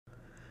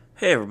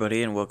Hey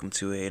everybody, and welcome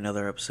to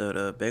another episode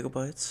of Bagel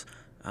Bites.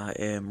 I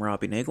am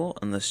Robbie Nagel,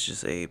 and this is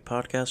just a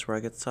podcast where I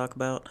get to talk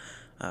about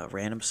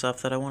random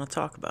stuff that I want to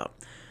talk about.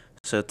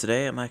 So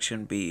today I'm actually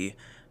going to be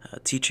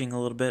teaching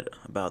a little bit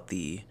about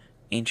the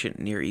ancient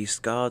Near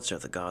East gods, or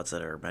the gods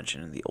that are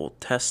mentioned in the Old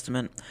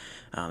Testament.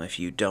 If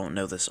you don't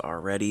know this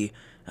already,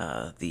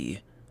 the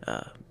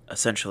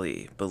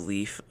essentially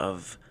belief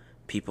of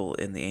people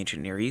in the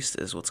ancient Near East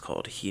is what's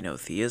called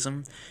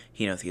henotheism.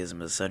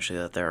 Henotheism is essentially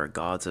that there are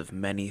gods of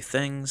many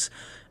things,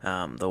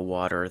 the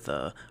water,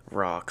 the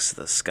rocks,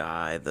 the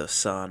sky, the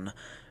sun,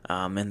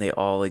 and they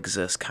all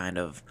exist kind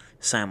of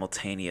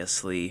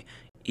simultaneously,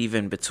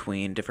 even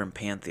between different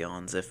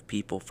pantheons. If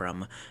people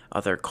from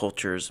other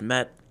cultures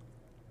met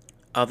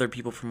other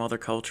people from other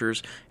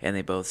cultures and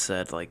they both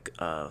said,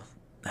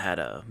 had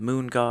a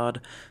moon god,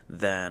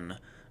 then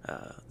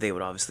they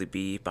would obviously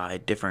be by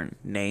different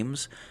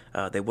names.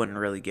 They wouldn't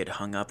really get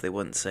hung up. They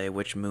wouldn't say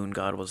which moon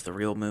god was the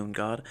real moon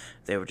god.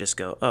 They would just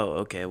go, oh,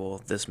 okay,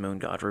 well, this moon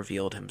god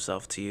revealed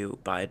himself to you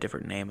by a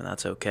different name, and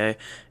that's okay.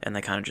 And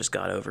they kind of just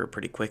got over it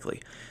pretty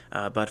quickly.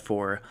 But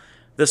for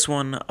this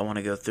one, I want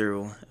to go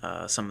through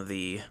some of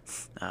the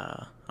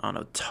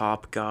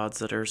top gods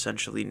that are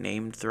essentially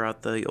named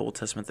throughout the Old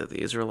Testament that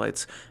the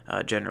Israelites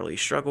generally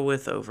struggle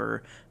with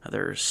over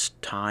their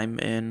time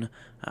in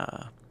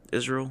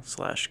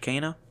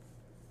Israel/Canaan.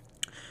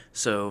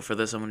 So for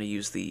this, I'm going to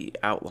use the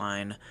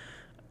outline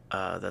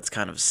that's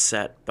kind of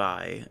set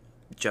by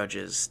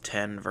Judges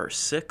 10, verse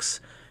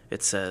 6.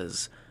 It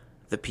says,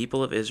 "The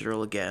people of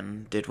Israel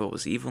again did what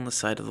was evil in the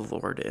sight of the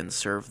Lord and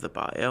served the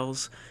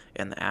Baals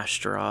and the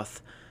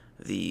Ashtaroth,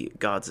 the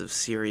gods of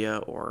Syria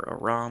or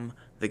Aram,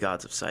 the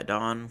gods of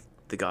Sidon,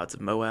 the gods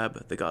of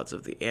Moab, the gods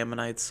of the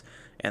Ammonites,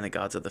 and the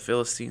gods of the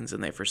Philistines,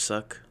 and they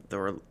forsook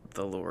the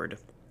Lord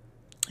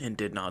and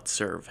did not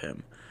serve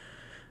him."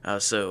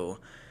 So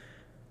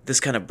this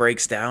kind of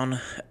breaks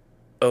down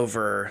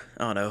over,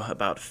 I don't know,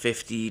 about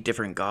 50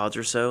 different gods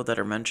or so that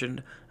are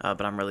mentioned,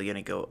 but I'm really going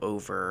to go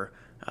over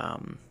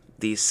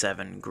these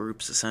 7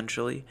 groups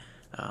essentially.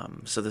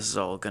 So this is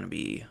all going to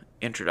be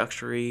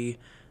introductory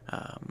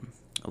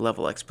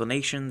level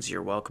explanations.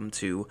 You're welcome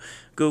to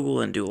Google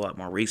and do a lot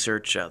more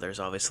research. There's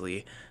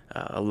obviously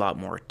a lot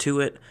more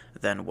to it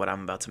than what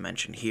I'm about to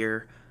mention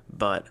here,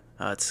 but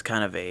it's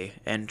kind of a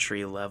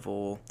entry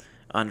level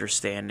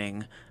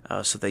understanding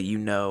so that you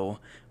know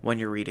when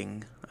you're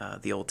reading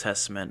the Old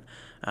Testament,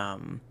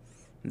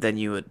 then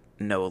you would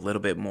know a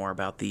little bit more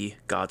about the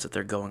gods that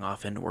they're going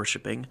off and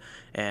worshiping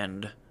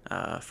and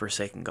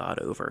forsaking God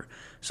over.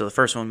 So the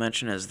first one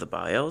mentioned is the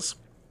Baals.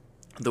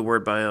 The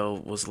word Baal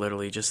was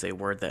literally just a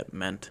word that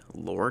meant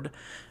Lord.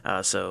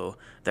 So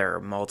there are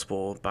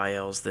multiple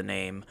Baals. The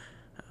name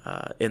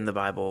in the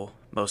Bible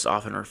most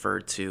often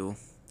referred to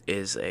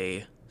is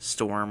a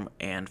storm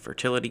and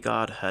fertility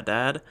god,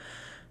 Hadad.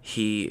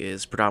 He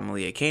is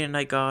predominantly a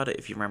Canaanite god.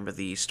 If you remember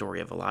the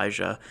story of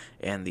Elijah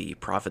and the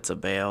prophets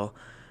of Baal,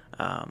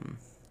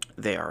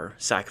 they are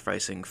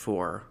sacrificing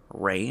for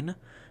rain,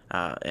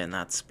 and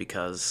that's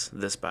because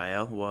this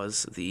Baal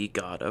was the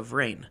god of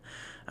rain.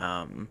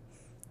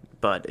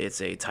 But it's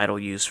a title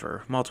used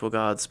for multiple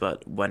gods,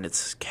 but when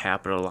it's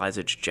capitalized,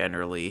 it's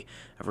generally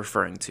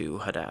referring to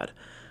Hadad.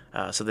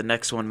 So the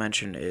next one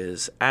mentioned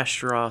is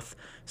Ashtaroth.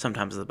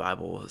 Sometimes the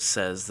Bible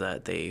says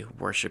that they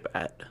worship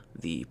at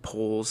the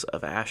poles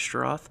of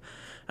Ashtaroth.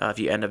 If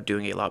you end up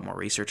doing a lot more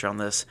research on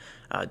this,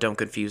 don't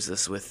confuse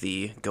this with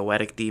the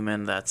Goetic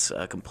demon. That's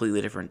a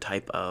completely different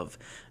type of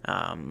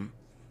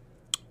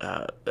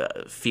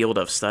field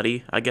of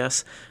study, I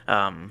guess.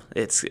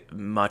 It's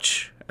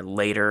much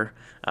later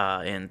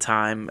in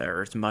time,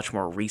 or it's much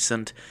more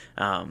recent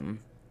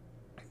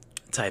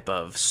type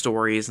of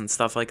stories and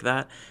stuff like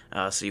that.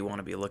 So you want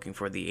to be looking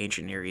for the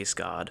ancient Near East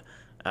god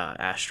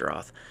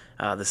Ashtaroth.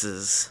 This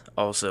is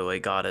also a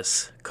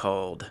goddess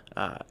called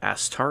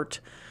Astarte,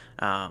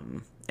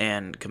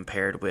 and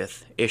compared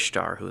with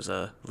Ishtar, who's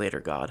a later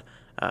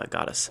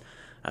goddess.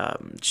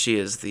 She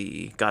is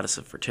the goddess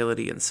of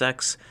fertility and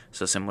sex,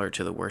 so similar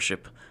to the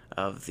worship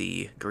of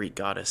the Greek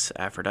goddess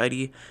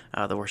Aphrodite.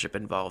 The worship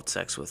involved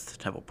sex with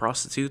temple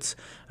prostitutes.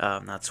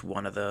 That's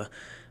one of the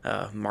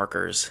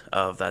markers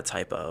of that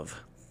type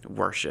of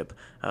worship.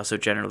 So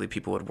generally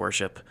people would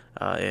worship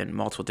in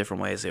multiple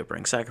different ways. They would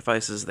bring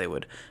sacrifices, they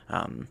would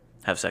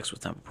have sex with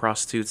temple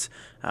prostitutes,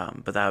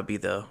 but that would be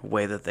the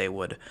way that they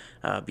would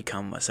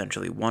become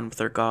essentially one with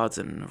their gods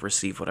and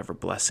receive whatever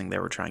blessing they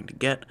were trying to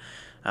get.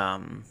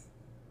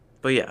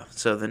 But yeah,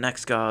 so the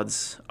next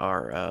gods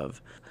are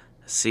of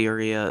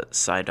Syria,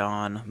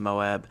 Sidon,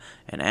 Moab,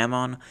 and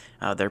Ammon.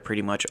 They're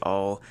pretty much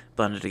all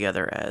blended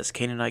together as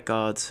Canaanite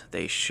gods.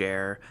 They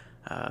share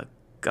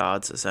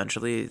gods,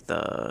 essentially.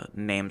 The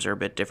names are a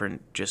bit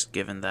different just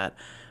given that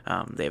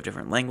they have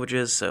different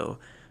languages. So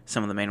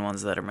some of the main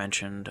ones that are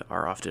mentioned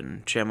are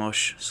often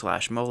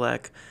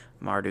Chemosh/Molech,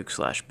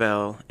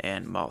 Marduk/Bel,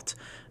 and Malt.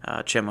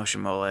 Chemosh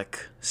and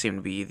Molech seem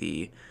to be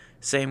the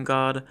same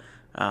god.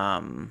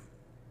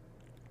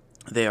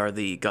 They are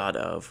the god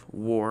of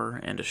war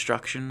and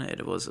destruction.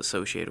 It was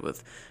associated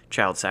with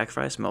child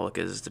sacrifice. Moloch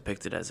is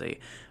depicted as a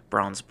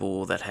bronze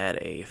bull that had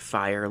a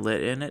fire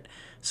lit in it.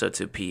 So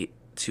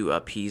to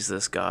appease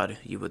this god,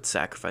 you would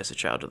sacrifice a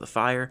child to the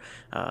fire.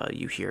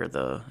 You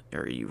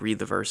read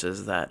the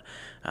verses that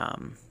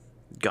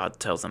God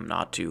tells them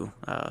not to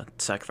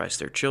sacrifice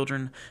their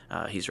children.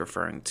 He's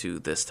referring to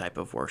this type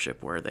of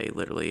worship where they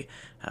literally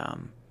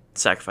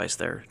sacrifice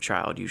their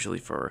child, usually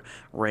for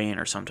rain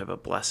or some type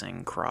of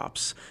blessing,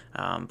 crops,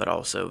 but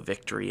also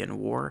victory in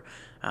war,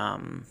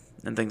 and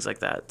things like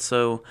that.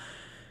 So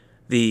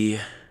the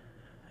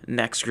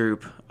next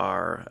group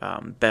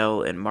are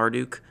Bel and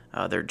Marduk.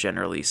 They're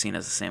generally seen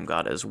as the same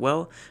god as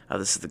well.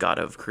 This is the god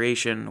of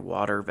creation,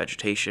 water,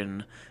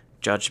 vegetation,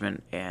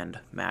 judgment, and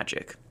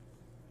magic.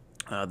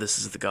 This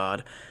is the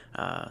god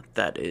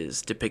that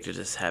is depicted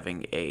as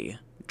having a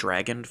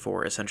dragon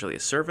for essentially a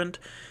servant.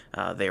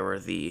 They were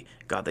the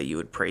god that you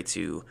would pray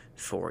to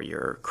for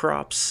your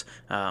crops,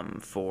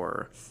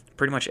 for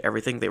pretty much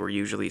everything. They were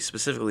usually,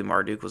 specifically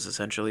Marduk was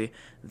essentially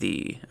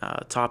the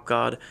top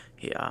god.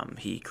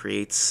 He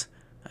creates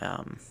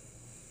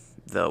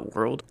the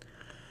world.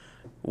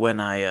 When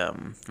I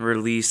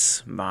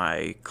release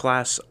my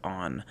class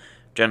on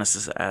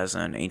Genesis as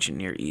an ancient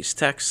Near East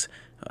text,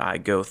 I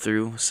go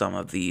through some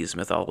of these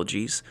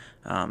mythologies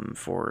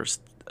for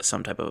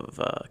some type of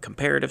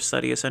comparative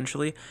study,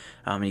 essentially.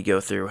 You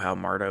go through how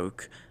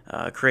Marduk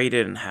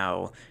created and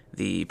how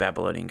the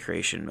Babylonian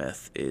creation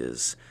myth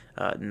is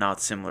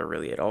not similar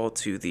really at all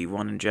to the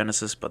one in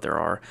Genesis, but there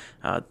are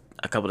a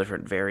couple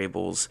different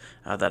variables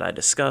that I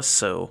discuss,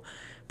 so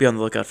be on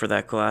the lookout for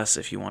that class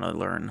if you want to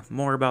learn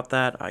more about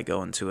that. I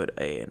go into it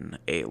in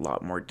a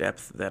lot more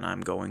depth than I'm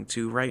going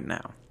to right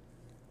now.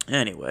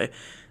 Anyway,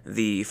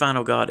 the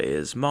final god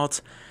is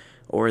Mot,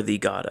 or the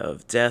god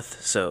of death.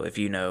 So if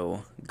you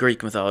know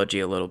Greek mythology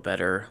a little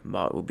better,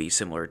 Mot would be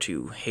similar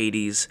to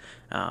Hades.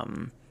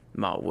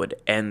 Mot would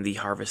end the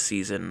harvest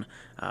season.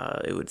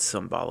 It would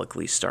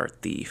symbolically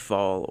start the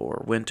fall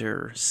or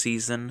winter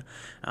season,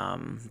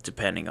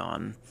 depending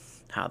on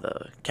how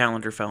the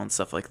calendar fell and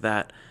stuff like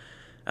that.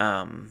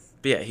 But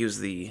yeah, he was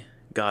the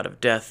god of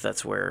death.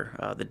 That's where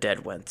the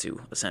dead went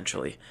to,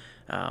 essentially.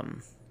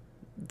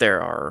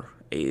 There are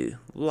a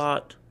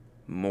lot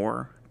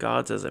more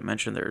gods. As I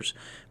mentioned, there's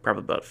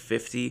probably about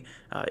 50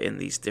 in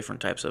these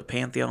different types of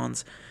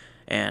pantheons,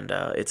 and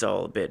it's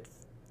all a bit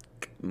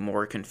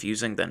more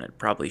confusing than it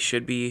probably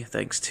should be,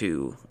 thanks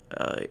to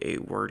a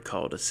word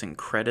called a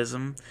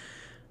syncretism.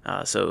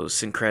 So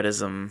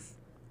syncretism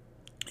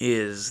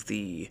is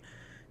the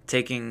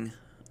taking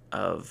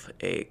of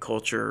a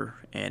culture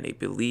and a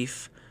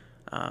belief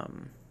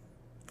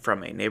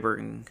from a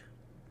neighboring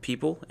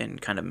people and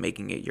kind of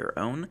making it your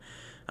own.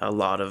 A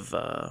lot of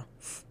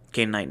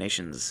Canaanite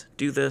nations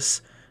do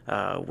this,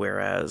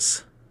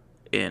 whereas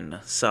in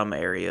some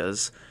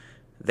areas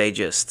they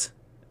just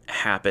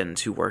happen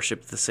to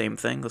worship the same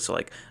thing. So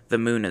like the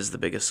moon is the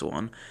biggest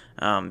one,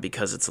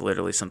 because it's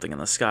literally something in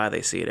the sky.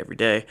 They see it every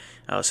day,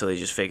 so they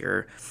just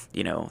figure,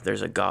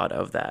 there's a god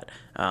of that.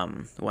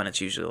 When it's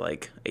usually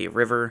like a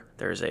river,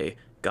 there's a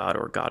god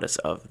or goddess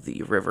of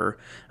the river.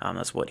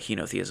 That's what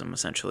henotheism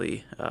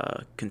essentially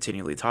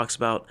continually talks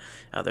about.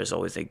 There's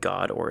always a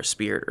god or a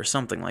spirit or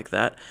something like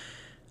that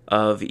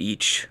of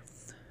each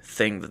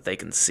thing that they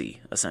can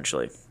see,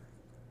 essentially.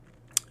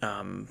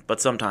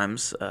 But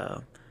sometimes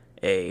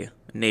a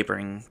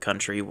neighboring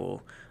country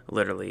will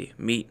literally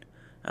meet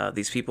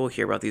these people,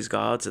 hear about these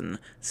gods, and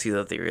see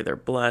that they're either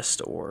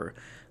blessed or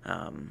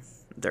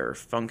they're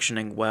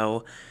functioning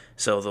well.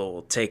 So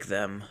they'll take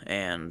them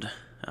and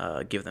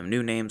give them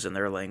new names in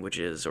their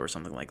languages or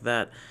something like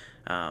that.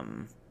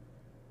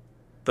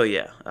 But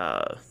yeah,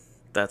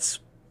 that's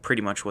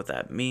pretty much what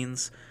that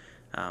means.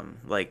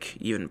 Like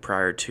even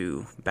prior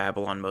to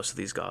Babylon, most of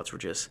these gods were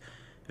just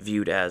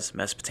viewed as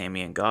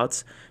Mesopotamian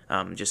gods,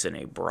 just in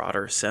a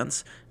broader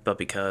sense. But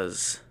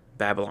because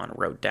Babylon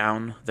wrote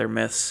down their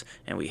myths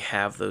and we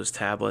have those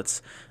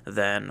tablets,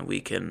 then we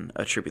can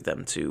attribute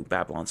them to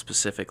Babylon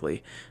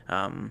specifically.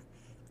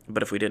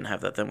 But if we didn't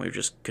have that, then we would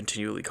just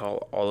continually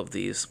call all of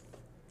these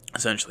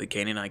essentially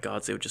Canaanite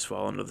gods. They would just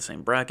fall into the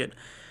same bracket.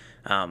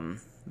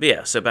 But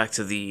yeah, so back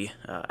to the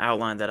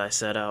outline that I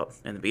set out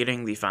in the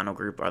beginning. The final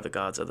group are the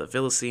gods of the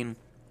Philistine.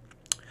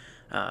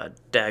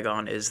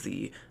 Dagon is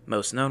the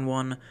most known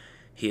one.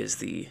 He is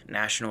the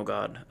national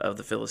god of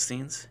the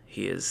Philistines.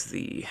 He is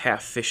the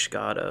half-fish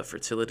god of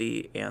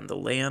fertility and the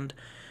land.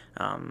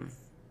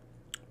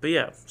 But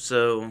yeah,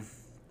 so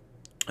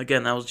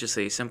again, that was just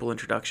a simple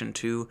introduction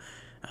to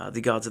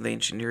the gods of the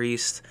ancient Near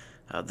East.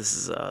 This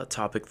is a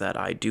topic that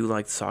I do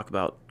like to talk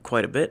about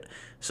quite a bit,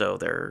 so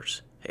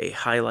there's a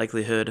high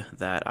likelihood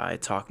that I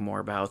talk more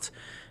about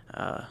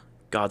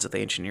gods of the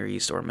ancient Near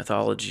East or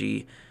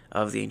mythology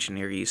of the ancient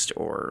Near East,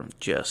 or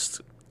just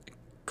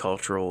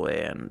cultural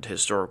and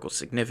historical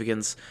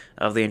significance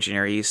of the ancient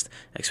Near East,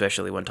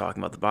 especially when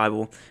talking about the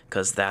Bible,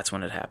 because that's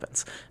when it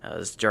happens.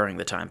 It's during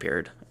the time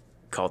period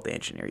called the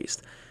ancient Near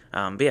East.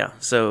 But yeah,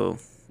 so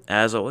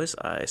as always,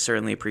 I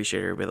certainly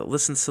appreciate everybody that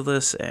listens to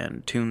this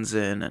and tunes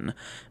in and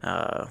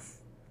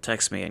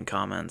texts me and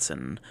comments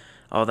and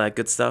all that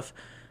good stuff.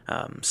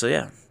 So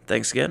yeah,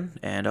 thanks again,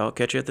 and I'll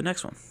catch you at the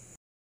next one.